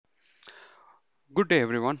Good day,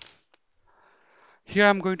 everyone. Here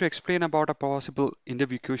I'm going to explain about a possible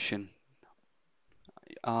interview question.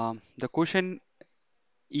 The question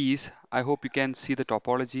is, I hope you can see the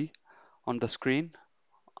topology on the screen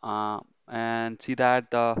and see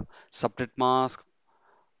that the subnet mask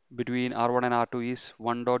between R1 and R2 is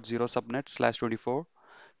 1.0 subnet slash 24,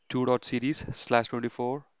 2.series slash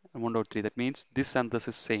 24, and 1.3. That means this and this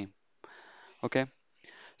is same. Okay.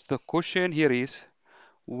 So the question here is,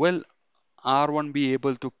 will R1 be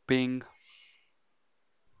able to ping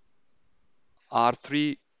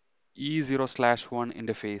R3 E0 slash 1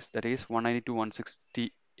 interface, that is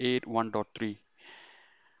 192.168.1.3.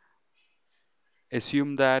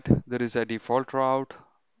 Assume that there is a default route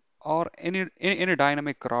or any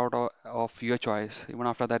dynamic route of your choice. Even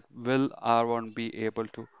after that, will R1 be able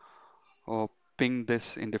to ping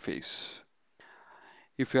this interface?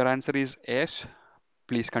 If your answer is yes,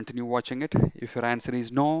 please continue watching it. If your answer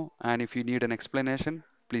is no, and if you need an explanation,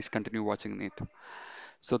 please continue watching it.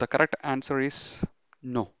 So the correct answer is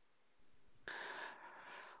no,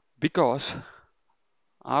 because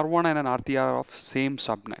R1 and an RT are of same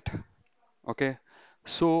subnet. Okay,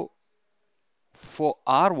 so for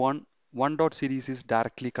R1, 1.series is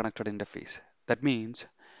directly connected interface. That means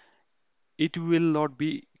it will not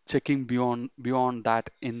be checking beyond that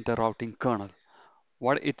in the routing kernel.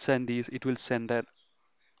 What it send is it will send an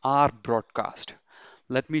R broadcast.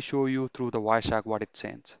 Let me show you through the Wireshark what it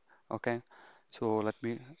sends. Okay, so let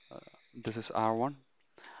me. This is R1.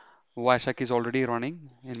 Wireshark is already running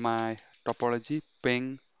in my topology.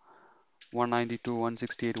 Ping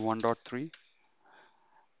 192.168.1.3.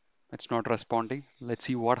 It's not responding. Let's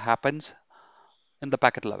see what happens in the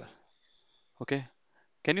packet level. Okay,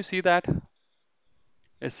 can you see that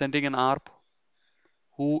is sending an ARP?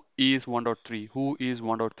 Who is 1.3? Who is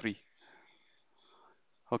 1.3?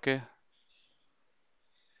 Okay,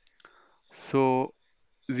 so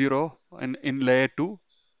 0 in layer 2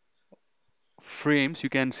 frames you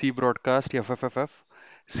can see broadcast FFFF.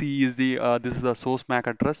 C is the this is the source MAC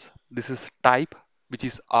address. This is type, which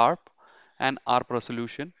is ARP, and ARP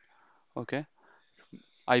resolution. Okay,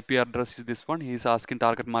 IP address is this one. He is asking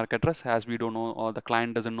target MAC address, as we don't know, or the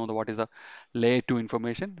client doesn't know what is the layer 2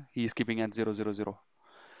 information. He is keeping at 000.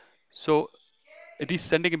 So it is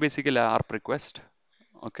sending basically a ARP request.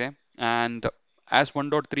 Okay, and as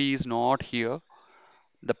 1.3 is not here,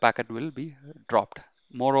 the packet will be dropped.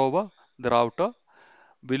 Moreover, the router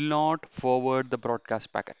will not forward the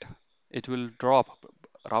broadcast packet. It will drop.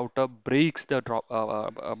 Router breaks the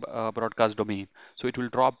broadcast domain, so it will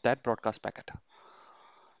drop that broadcast packet.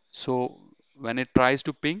 So when it tries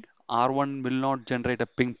to ping, R1 will not generate a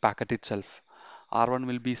ping packet itself. R1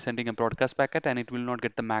 will be sending a broadcast packet and it will not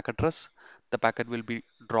get the MAC address. The packet will be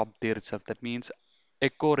dropped there itself. That means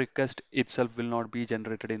echo request itself will not be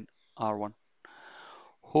generated in R1.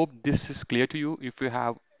 Hope this is clear to you. If you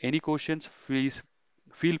have any questions, please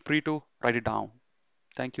feel free to write it down.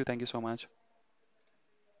 Thank you. Thank you so much.